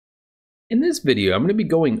In this video, I'm going to be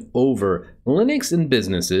going over Linux in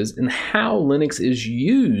businesses and how Linux is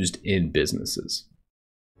used in businesses.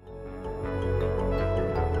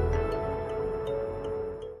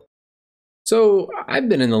 So I've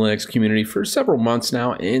been in the Linux community for several months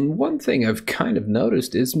now, and one thing I've kind of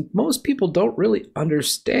noticed is most people don't really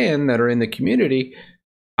understand that are in the community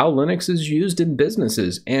how Linux is used in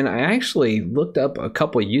businesses. And I actually looked up a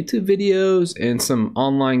couple of YouTube videos and some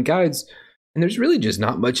online guides, and there's really just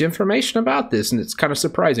not much information about this, and it's kind of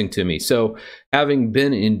surprising to me. So having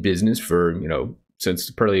been in business for,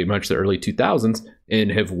 since pretty much the early 2000s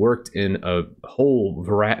and have worked in a whole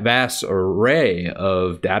vast array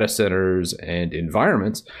of data centers and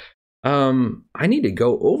environments, I need to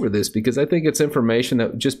go over this because I think it's information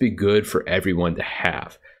that would just be good for everyone to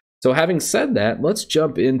have. So having said that, let's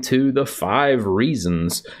jump into the 5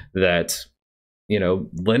 reasons that,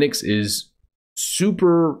 Linux is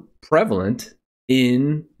super prevalent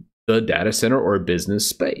in the data center or business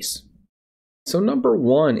space. So number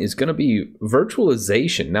 1 is going to be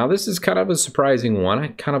virtualization. Now this is kind of a surprising one. I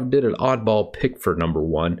kind of did an oddball pick for number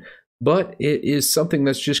 1, but it is something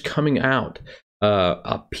that's just coming out.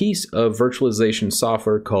 A piece of virtualization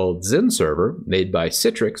software called XenServer, made by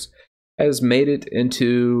Citrix, has made it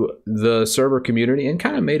into the server community and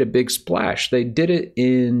kind of made a big splash. They did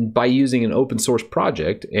it by using an open source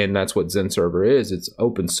project, and that's what XenServer is. It's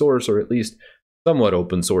open source, or at least somewhat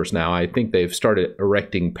open source now. I think they've started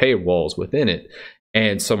erecting paywalls within it,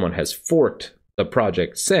 and someone has forked the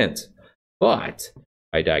project since. But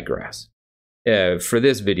I digress. For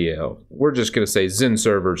this video, we're just going to say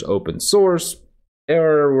XenServer's open source,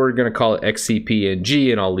 or we're going to call it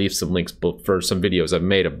xcp-ng, and I'll leave some links for some videos I've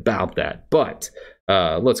made about that. But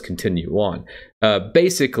let's continue on.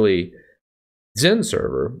 Basically,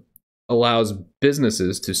 XenServer allows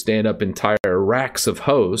businesses to stand up entire racks of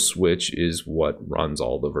hosts, which is what runs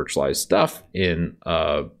all the virtualized stuff in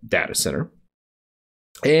a data center.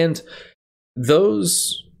 And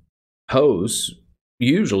those hosts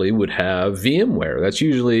usually would have VMware. That's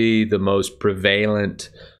usually the most prevalent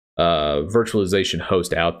virtualization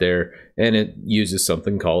host out there, and it uses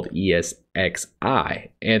something called ESXi,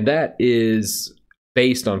 and that is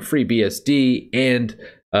based on FreeBSD, and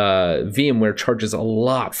VMware charges a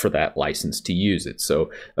lot for that license to use it.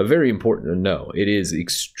 So very important to know, it is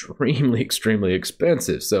extremely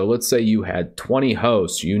expensive. So let's say you had 20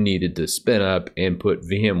 hosts you needed to spin up and put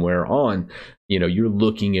VMware on, you're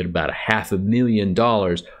looking at about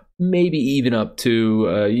 $500,000, maybe even up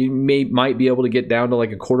to you might be able to get down to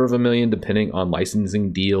like $250,000 depending on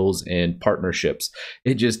licensing deals and partnerships.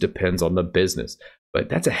 It just depends on the business, but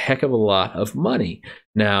that's a heck of a lot of money.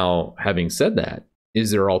 Now, having said that,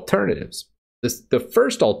 is there alternatives? The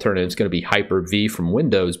first alternative is going to be Hyper-V from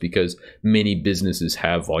Windows, because many businesses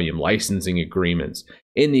have volume licensing agreements.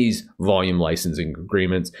 In these volume licensing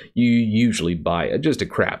agreements, you usually buy just a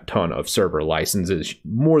crap ton of server licenses,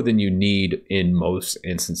 more than you need in most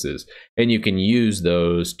instances. And you can use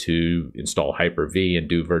those to install Hyper-V and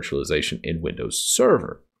do virtualization in Windows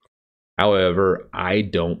Server. However, I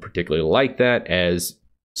don't particularly like that, as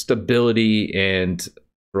stability and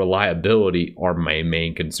reliability are my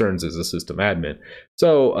main concerns as a system admin.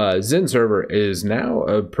 So XenServer is now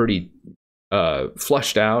a pretty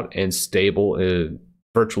flushed out and stable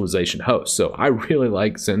virtualization host. So I really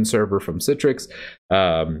like XenServer from Citrix.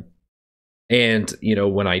 And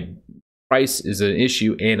when price is an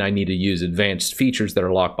issue and I need to use advanced features that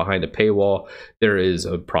are locked behind a paywall, there is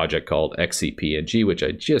a project called xcp-ng, which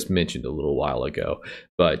I just mentioned a little while ago.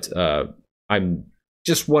 But I'm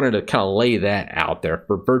just wanted to kind of lay that out there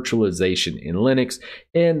for virtualization in Linux,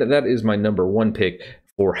 and that is my number 1 pick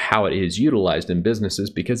for how it is utilized in businesses,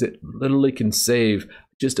 because it literally can save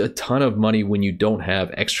just a ton of money when you don't have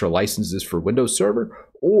extra licenses for Windows Server,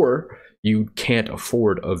 or you can't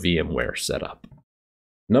afford a VMware setup.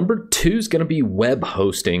 Number 2 is going to be web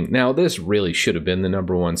hosting. Now, this really should have been the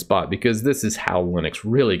number 1 spot, because this is how Linux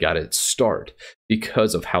really got its start.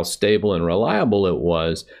 Because of how stable and reliable it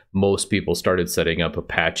was, most people started setting up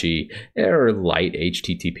Apache or light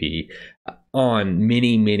HTTP on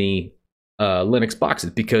many Linux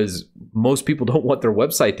boxes, because most people don't want their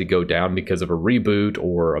website to go down because of a reboot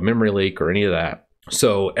or a memory leak or any of that.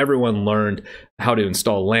 So everyone learned how to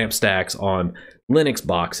install LAMP stacks on Linux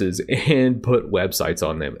boxes and put websites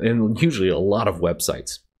on them, and usually a lot of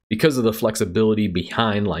websites. Because of the flexibility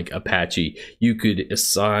behind like Apache, you could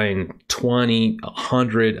assign 20,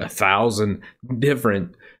 100, 1,000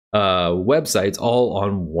 different websites all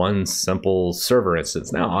on one simple server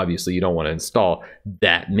instance. Now, obviously, you don't want to install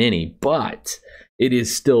that many, but it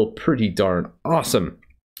is still pretty darn awesome.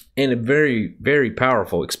 and very, very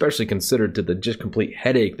powerful, especially considered to the just complete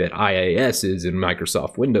headache that IIS is in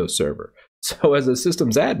Microsoft Windows Server. So as a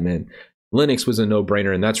systems admin, Linux was a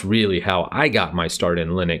no-brainer, and that's really how I got my start in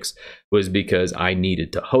Linux, was because I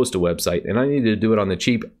needed to host a website, and I needed to do it on the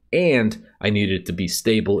cheap, and I needed it to be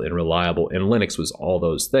stable and reliable, and Linux was all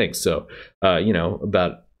those things. So,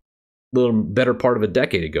 about a little better part of a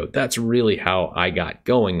decade ago, that's really how I got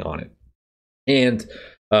going on it. And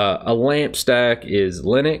a LAMP stack is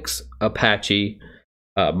Linux, Apache,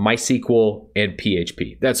 MySQL, and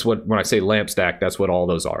PHP. That's what, when I say LAMP stack, that's what all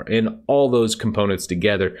those are. And all those components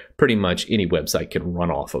together, pretty much any website can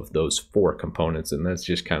run off of those 4 components. And that's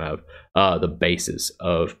just kind of the basis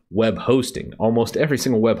of web hosting. Almost every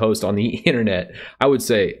single web host on the internet, I would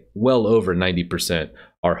say well over 90%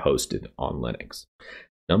 are hosted on Linux.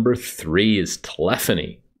 Number 3 is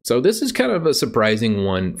telephony. So this is kind of a surprising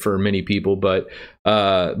one for many people, but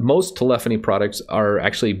most telephony products are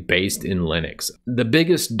actually based in Linux. The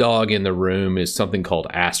biggest dog in the room is something called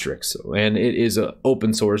Asterisk, and it is an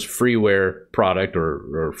open source freeware product,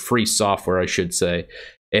 or free software, I should say,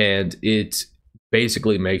 and it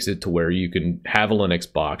basically makes it to where you can have a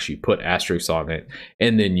Linux box, you put Asterisk on it,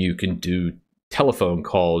 and then you can do telephone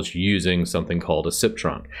calls using something called a SIP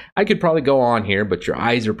trunk. I could probably go on here, but your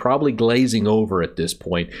eyes are probably glazing over at this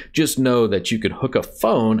point. Just know that you could hook a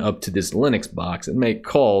phone up to this Linux box and make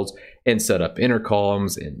calls and set up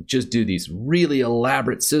intercoms and just do these really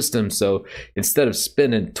elaborate systems. So instead of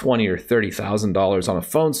spending $20,000 or $30,000 on a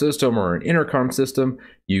phone system or an intercom system,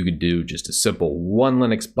 you could do just a simple one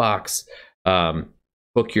Linux box,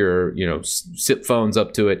 hook your SIP phones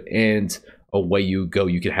up to it, and away you go.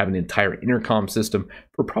 You could have an entire intercom system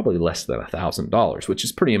for probably less than $1,000, which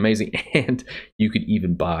is pretty amazing. And you could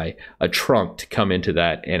even buy a trunk to come into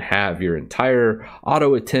that and have your entire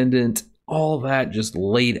auto attendant, all that just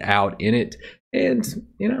laid out in it. And,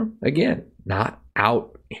 again, not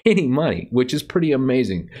out any money, which is pretty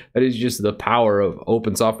amazing. That is just the power of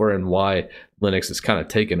open software and why Linux has kind of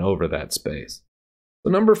taken over that space. So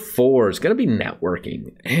number 4 is going to be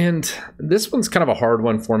networking. And this one's kind of a hard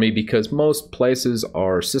one for me because most places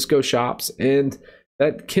are Cisco shops, and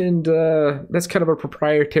that's kind of a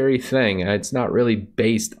proprietary thing. It's not really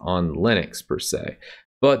based on Linux per se,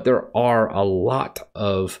 but there are a lot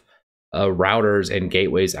of routers and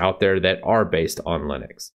gateways out there that are based on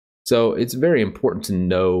Linux. So it's very important to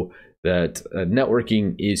know that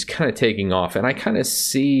networking is kind of taking off, and I kind of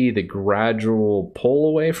see the gradual pull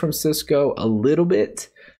away from Cisco a little bit.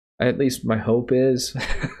 At least my hope is,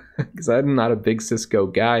 because I'm not a big Cisco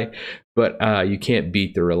guy, but you can't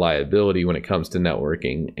beat the reliability when it comes to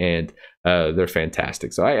networking, and they're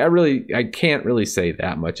fantastic. So I can't really say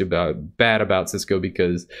that much bad about Cisco,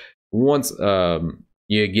 because once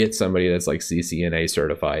you get somebody that's like CCNA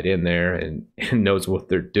certified in there and knows what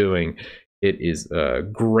they're doing, it is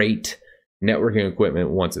great networking equipment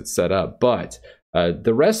once it's set up. But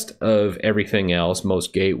the rest of everything else,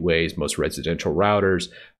 most gateways, most residential routers,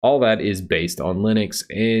 all that is based on Linux,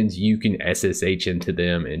 and you can SSH into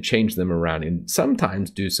them and change them around and sometimes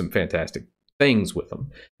do some fantastic things with them.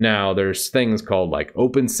 Now, there's things called like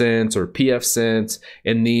pfSense or pfSense,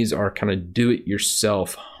 and these are kind of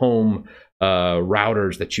do-it-yourself home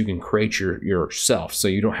routers that you can create yourself, so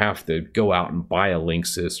you don't have to go out and buy a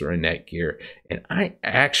Linksys or a Netgear. And I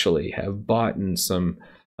actually have bought some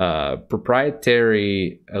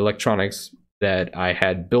proprietary electronics that I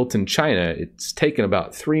had built in China. It's taken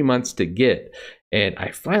about 3 months to get, and I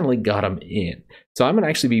finally got them in. So I'm going to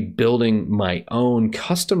actually be building my own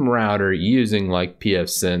custom router using like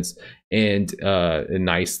pfSense and a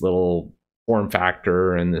nice little form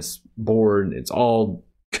factor and this board. It's all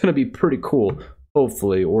gonna be pretty cool,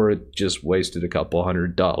 hopefully, or it just wasted a couple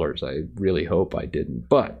 $100. I really hope I didn't,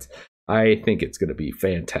 but I think it's gonna be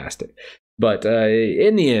fantastic. But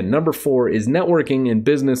in the end, number 4 is networking in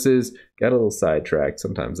businesses. Got a little sidetracked,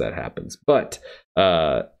 sometimes that happens, but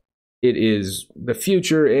it is the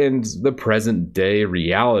future and the present day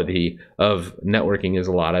reality of networking. Is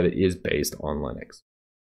a lot of it is based on Linux.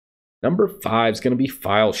 Number 5 is going to be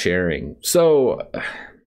file sharing. So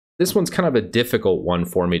this one's kind of a difficult one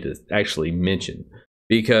for me to actually mention,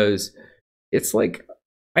 because it's like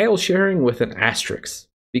file sharing with an asterisk.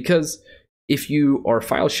 Because if you are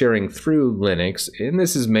file sharing through Linux, and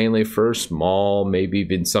this is mainly for small, maybe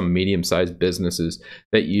even some medium-sized businesses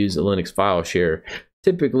that use a Linux file share,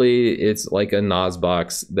 typically it's like a NOS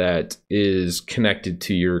box that is connected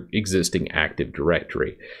to your existing Active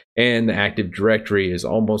Directory. And the Active Directory is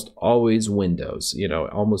almost always Windows. You know,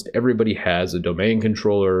 almost everybody has a domain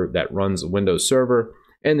controller that runs a Windows server,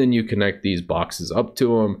 and then you connect these boxes up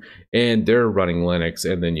to them and they're running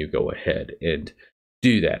Linux, and then you go ahead and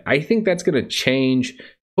do that. I think that's going to change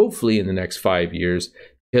hopefully in the next 5 years,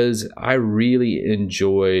 because I really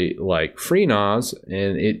enjoy like FreeNAS,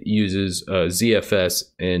 and it uses ZFS,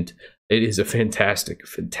 and it is a fantastic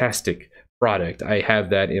product. I have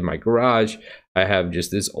that in my garage. I have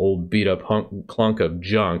just this old beat up clunk of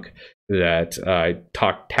junk that I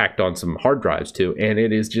tacked on some hard drives to, and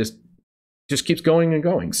it is just keeps going and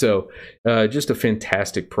going. So just a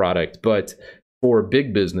fantastic product. But for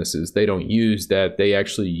big businesses, they don't use that. They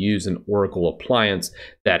actually use an Oracle appliance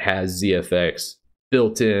that has ZFX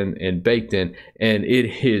built in and baked in, and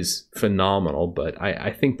it is phenomenal. But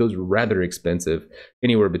I think those are rather expensive,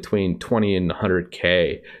 anywhere between 20 and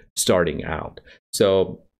 100K starting out.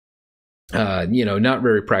 So you know, not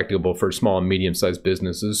very practicable for small and medium-sized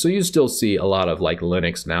businesses. So you still see a lot of like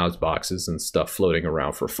Linux NAS boxes and stuff floating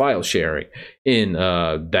around for file sharing in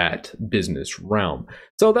that business realm.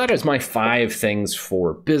 So that is my 5 things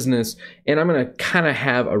for business, and I'm going to kind of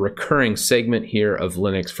have a recurring segment here of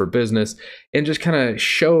Linux for business and just kind of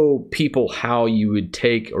show people how you would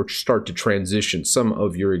take or start to transition some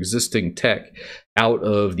of your existing tech out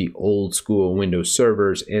of the old school Windows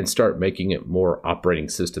servers and start making it more operating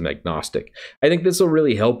system agnostic. I think this will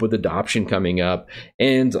really help with adoption coming up,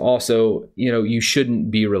 and also, you know, you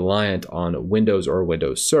shouldn't be reliant on Windows or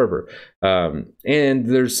Windows Server. And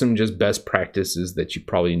there's some just best practices that you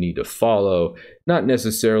probably need to follow. Not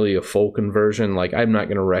necessarily a full conversion. Like, I'm not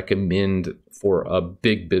going to recommend for a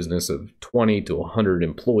big business of 20 to 100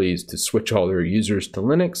 employees to switch all their users to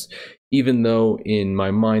Linux, even though in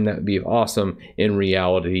my mind that would be awesome. In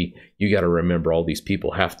reality, you got to remember all these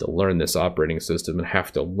people have to learn this operating system and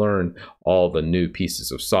have to learn all the new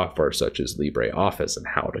pieces of software such as LibreOffice and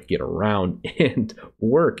how to get around and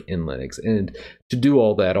work in Linux. And to do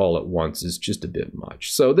all that all at once is just a bit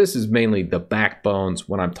much. So this is mainly the backbones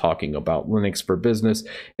when I'm talking about Linux for business.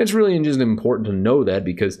 It's really just important to know that,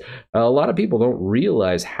 because a lot of people don't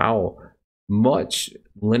realize how much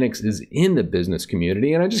Linux is in the business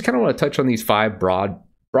community. And I just kind of want to touch on these 5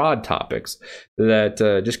 broad topics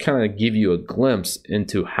that just kind of give you a glimpse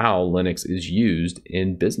into how Linux is used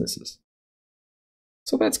in businesses.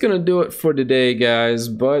 So that's going to do it for today, guys.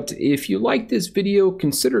 But if you like this video,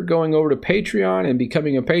 consider going over to Patreon and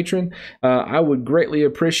becoming a patron. I would greatly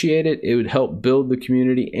appreciate it. It would help build the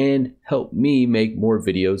community and help me make more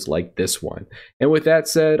videos like this one. And with that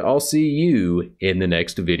said, I'll see you in the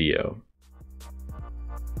next video.